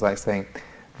disciples like saying,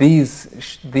 these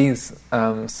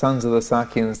sons of the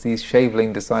Sakyans, these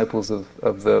shaveling disciples of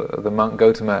the monk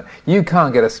Gautama, you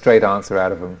can't get a straight answer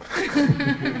out of them.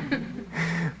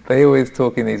 They always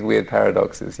talk in these weird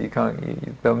paradoxes.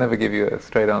 They'll never give you a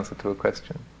straight answer to a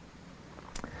question.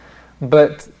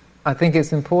 But I think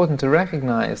it's important to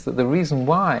recognize that the reason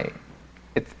why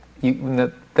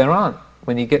that there aren't,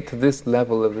 when you get to this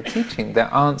level of the teaching,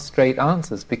 there aren't straight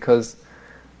answers, because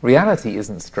reality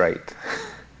isn't straight.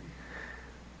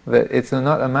 That it's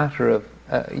not a matter of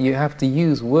you have to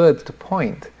use words to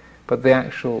point, but the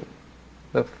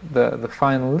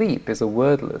final leap is a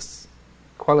wordless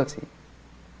quality.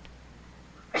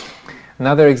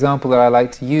 Another example that I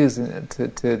like to use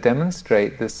to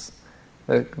demonstrate this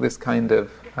kind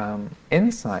of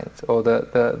insight, or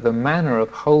the manner of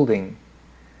holding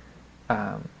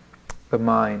the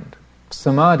mind.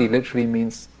 Samadhi literally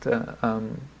means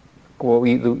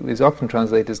is often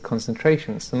translated as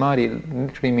concentration. Samadhi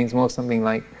literally means more something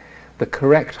like the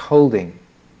correct holding,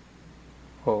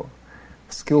 or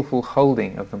skillful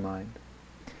holding of the mind.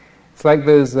 It's like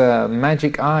those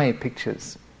magic eye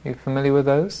pictures. Are you familiar with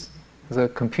those? Those are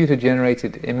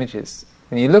computer-generated images.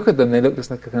 When you look at them, they look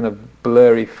just like a kind of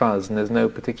blurry fuzz, and there's no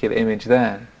particular image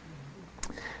there.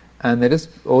 And they're just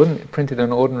printed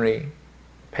on ordinary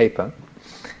paper.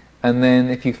 And then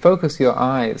if you focus your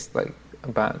eyes like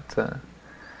about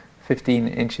 15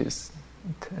 inches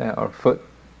or a foot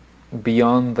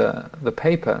beyond the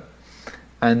paper,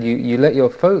 and you let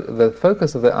the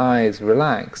focus of the eyes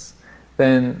relax,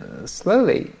 then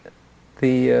slowly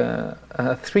the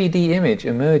 3D image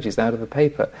emerges out of the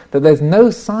paper that there's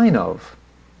no sign of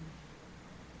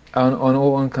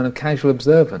on kind of casual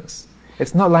observance.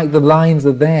 It's not like the lines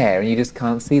are there and you just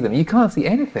can't see them. You can't see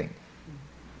anything.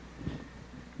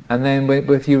 And then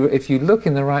if you look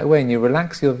in the right way and you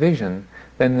relax your vision,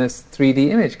 then this 3D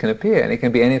image can appear, and it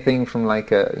can be anything from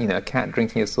like a cat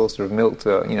drinking a saucer of milk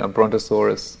to a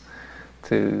brontosaurus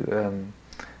to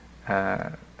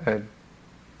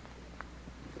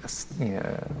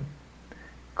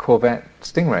Corvette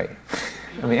Stingray.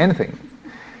 I mean anything.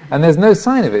 And there's no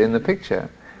sign of it in the picture.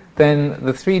 Then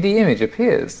the 3D image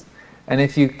appears, and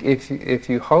if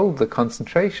you hold the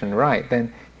concentration right,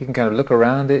 then you can kind of look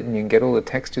around it and you can get all the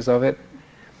textures of it.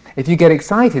 If you get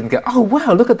excited and go, oh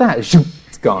wow, look at that,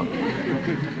 it's gone.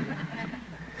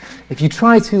 If you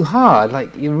try too hard,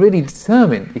 like you're really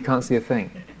determined, you can't see a thing.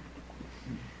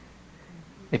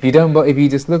 If you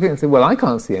just look at it and say, well, I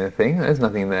can't see anything, there's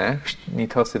nothing there, and you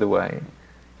toss it away,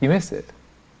 you miss it.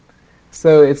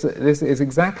 So it's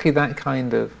exactly that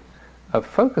kind of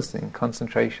focusing,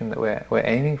 concentration that we're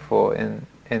aiming for in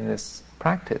this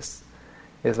practice.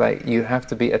 Is like you have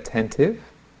to be attentive,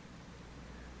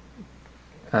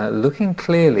 looking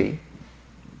clearly.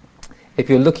 If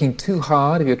you're looking too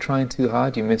hard, if you're trying too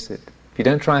hard, you miss it. If you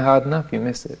don't try hard enough, you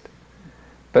miss it.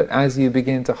 But as you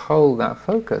begin to hold that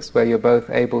focus, where you're both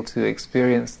able to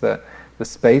experience the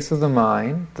space of the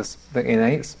mind, the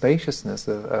innate spaciousness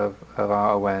of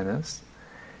our awareness,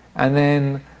 and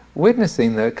then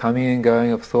witnessing the coming and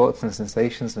going of thoughts and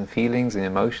sensations and feelings and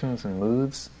emotions and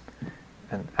moods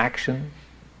and action,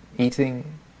 eating,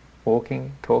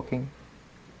 walking, talking,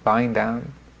 lying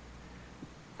down,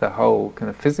 the whole kind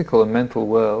of physical and mental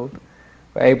world,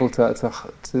 we're able to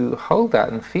hold that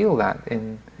and feel that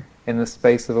in the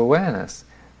space of awareness.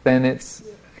 Then it's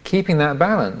keeping that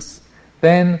balance.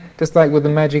 Then, just like with the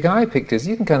magic eye pictures,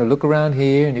 you can kind of look around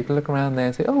here and you can look around there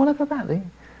and say, oh, look at that thing.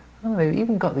 Oh, they've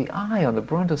even got the eye on the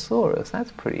brontosaurus.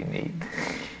 That's pretty neat.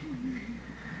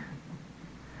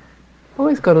 Oh,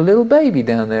 it's got a little baby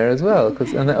down there as well.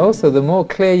 And also, the more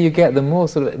clear you get, the more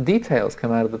sort of details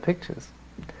come out of the pictures.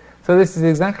 So this is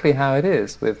exactly how it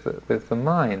is with the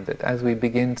mind, that as we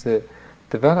begin to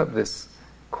develop this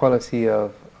quality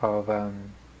of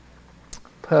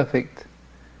perfect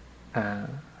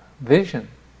vision,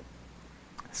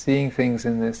 seeing things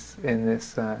in this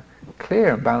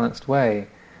clear and balanced way,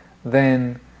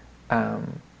 then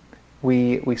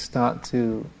we start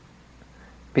to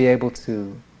be able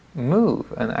to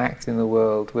move and act in the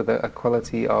world with a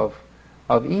quality of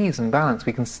ease and balance.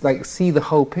 We can see the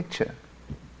whole picture.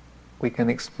 We can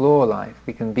explore life.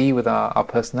 We can be with our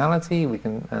personality,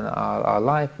 and our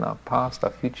life, and our past, our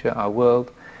future, our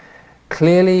world,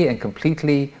 clearly and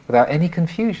completely, without any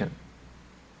confusion.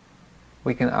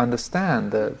 We can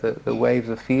understand the waves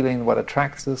of feeling, what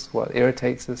attracts us, what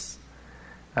irritates us,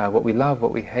 what we love,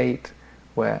 what we hate,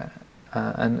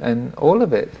 and all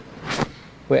of it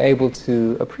we're able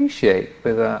to appreciate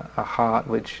with a heart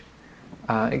which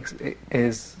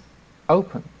is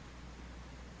open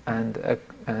and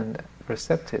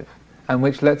receptive, and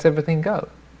which lets everything go.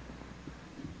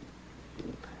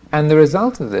 And the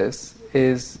result of this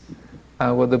is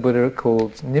what the Buddha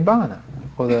called nibbana,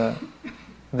 or the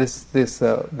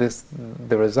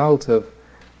result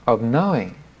of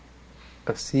knowing,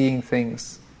 of seeing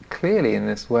things clearly in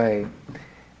this way,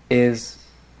 is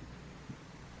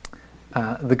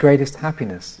the greatest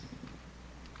happiness.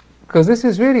 Because this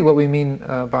is really what we mean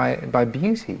by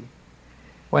beauty.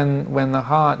 When the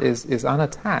heart is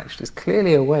unattached, is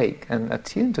clearly awake and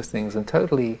attuned to things and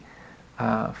totally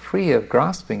free of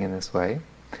grasping in this way,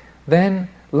 then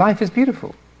life is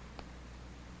beautiful.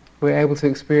 We're able to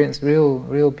experience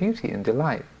real beauty and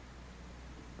delight.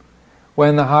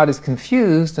 When the heart is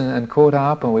confused and caught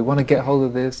up, and we want to get hold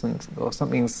of this, or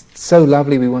something's so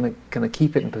lovely we want to kind of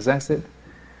keep it and possess it,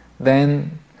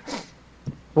 then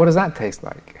what does that taste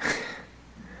like?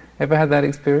 Ever had that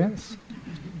experience?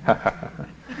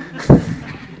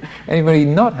 Anybody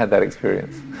not had that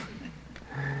experience?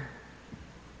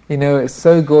 You know, it's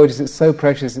so gorgeous, it's so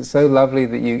precious, it's so lovely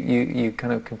that you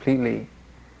kind of completely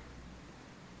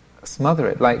smother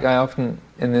it. Like in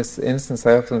this instance,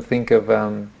 I often think of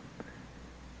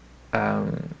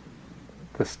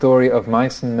the story of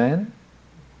mice and men.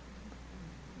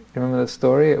 You remember the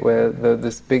story where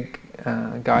this big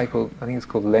guy called, I think it's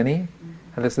called Lenny,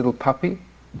 had this little puppy,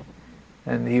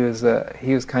 and he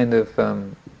was kind of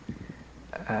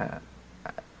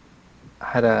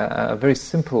had a very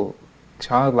simple,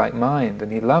 childlike mind,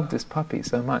 and he loved this puppy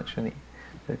so much, and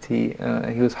he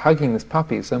was hugging this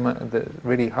puppy so much,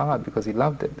 really hard, because he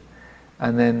loved it.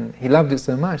 And then he loved it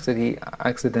so much that he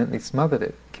accidentally smothered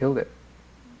it, killed it.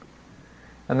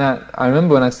 And that, I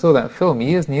remember when I saw that film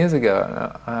years and years ago,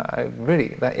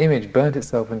 that image burnt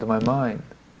itself into my mind.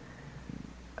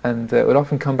 And it would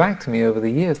often come back to me over the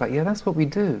years, like, yeah, that's what we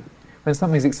do. When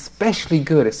something's especially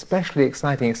good, especially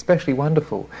exciting, especially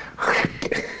wonderful,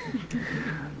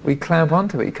 we clamp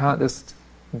onto it. You can't just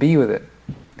be with it.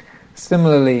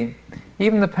 Similarly,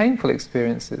 even the painful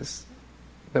experiences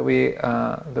that we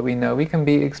know, we can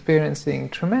be experiencing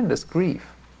tremendous grief,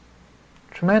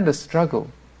 tremendous struggle,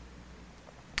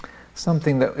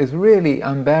 something that is really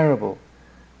unbearable.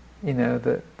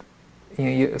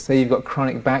 Say you've got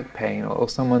chronic back pain, or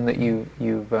someone that you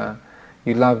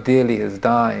love dearly has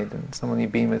died, and someone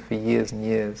you've been with for years and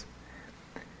years,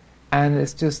 and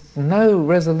it's just no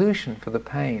resolution for the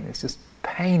pain. It's just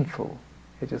painful.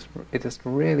 It just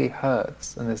really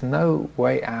hurts, and there's no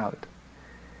way out.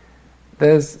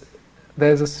 There's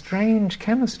a strange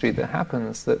chemistry that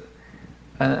happens that,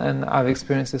 and I've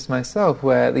experienced this myself,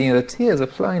 where the tears are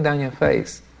flowing down your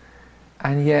face,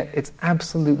 and yet it's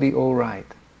absolutely all right.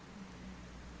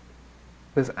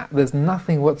 There's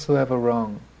nothing whatsoever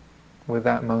wrong with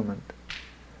that moment.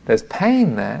 There's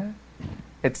pain there.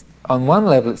 It's, on one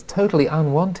level, it's totally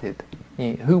unwanted.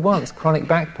 Who wants chronic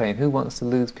back pain? Who wants to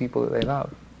lose people that they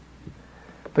love?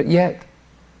 But yet,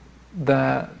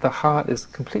 the heart is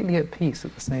completely at peace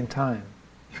at the same time.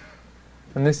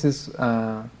 And this is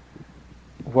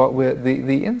what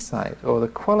the insight, or the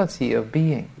quality of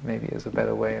being, maybe is a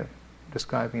better way of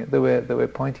describing it, that we're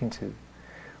pointing to,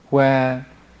 where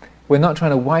we're not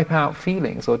trying to wipe out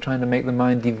feelings or trying to make the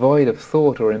mind devoid of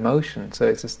thought or emotion, so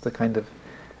it's just the kind of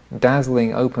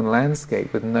dazzling open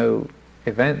landscape with no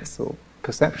events or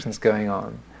perceptions going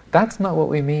on. That's not what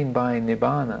we mean by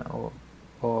nibbana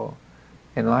or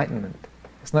enlightenment.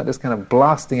 It's not just kind of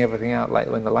blasting everything out like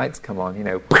when the lights come on,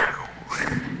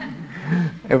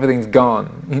 everything's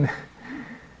gone.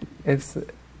 It's,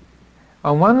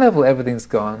 on one level everything's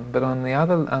gone, but on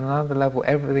another level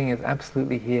everything is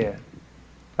absolutely here.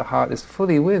 The heart is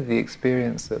fully with the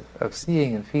experience of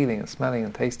seeing and feeling and smelling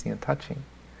and tasting and touching,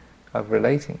 of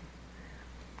relating.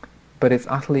 But it's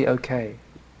utterly okay.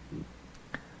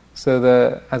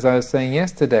 So as I was saying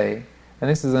yesterday, and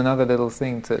this is another little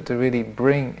thing to really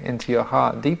bring into your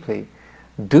heart deeply,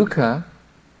 dukkha,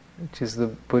 which is the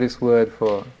Buddhist word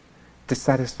for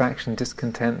dissatisfaction,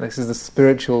 discontent, this is the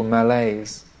spiritual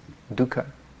malaise, dukkha.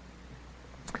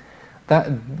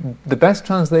 The best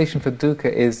translation for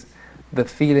dukkha is the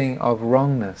feeling of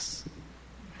wrongness,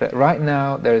 that right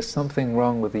now there is something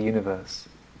wrong with the universe.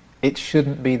 It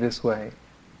shouldn't be this way.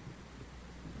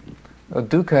 Or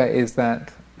dukkha is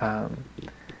that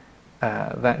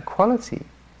quality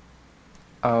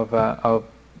of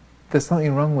there's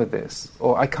something wrong with this,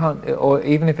 or I can't, or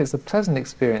even if it's a pleasant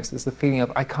experience, it's the feeling of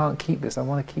I can't keep this. I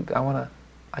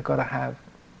got to have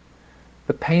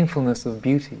the painfulness of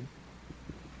beauty.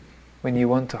 When you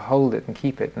want to hold it and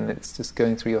keep it, and it's just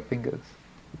going through your fingers.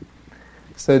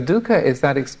 So dukkha is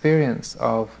that experience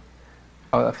of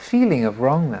a feeling of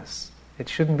wrongness. It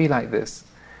shouldn't be like this.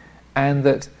 And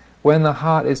that when the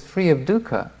heart is free of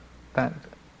dukkha, that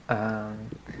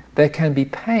there can be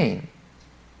pain.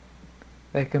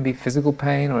 There can be physical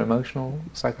pain or emotional,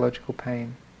 psychological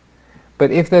pain.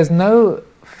 But if there's no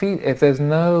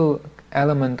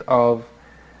element of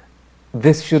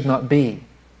this should not be,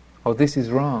 or this is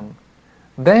wrong,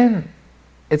 then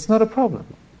it's not a problem.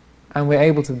 And we're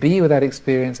able to be with that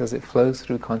experience as it flows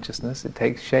through consciousness. It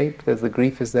takes shape, the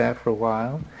grief is there for a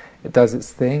while, it does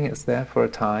its thing, it's there for a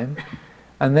time,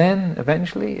 and then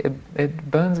eventually it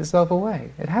burns itself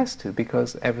away. It has to,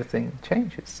 because everything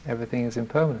changes, everything is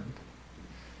impermanent.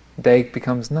 Day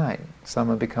becomes night,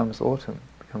 summer becomes autumn,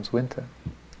 becomes winter.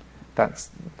 That's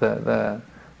the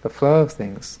flow of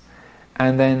things.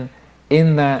 And then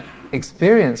in that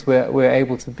experience we're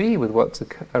able to be with what's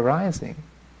arising,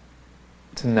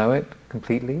 to know it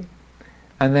completely,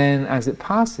 and then as it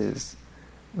passes,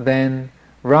 then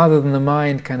rather than the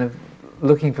mind kind of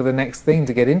looking for the next thing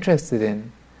to get interested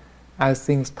in, as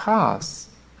things pass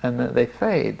and that they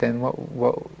fade, then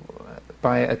what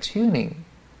by attuning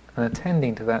and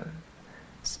attending to that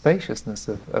spaciousness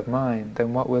of mind,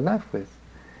 then what we're left with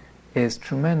is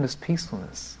tremendous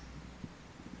peacefulness.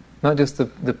 Not just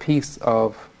the peace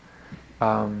of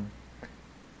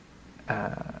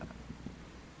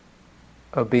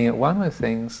being at one with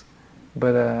things,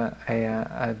 but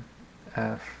a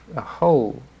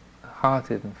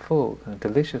whole-hearted and full and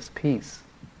delicious peace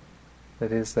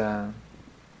that is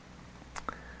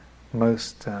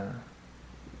most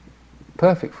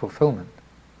perfect fulfillment.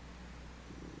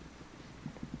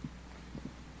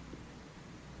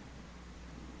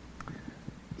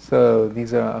 So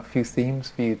these are a few themes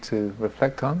for you to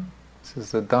reflect on. This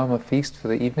is the Dharma feast for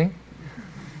the evening.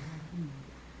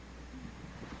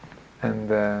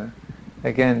 And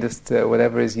again, just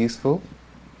whatever is useful,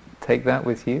 take that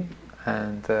with you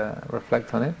and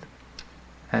reflect on it.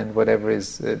 And whatever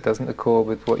is doesn't accord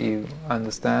with what you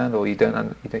understand, or you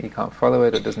can't follow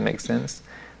it, or it doesn't make sense,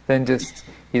 then just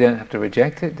you don't have to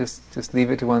reject it. Just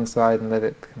leave it to one side and let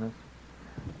it kind of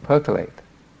percolate.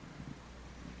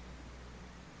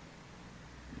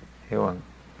 Here on.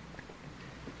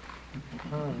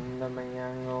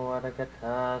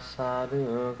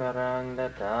 Sadhu karang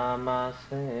datama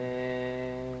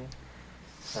se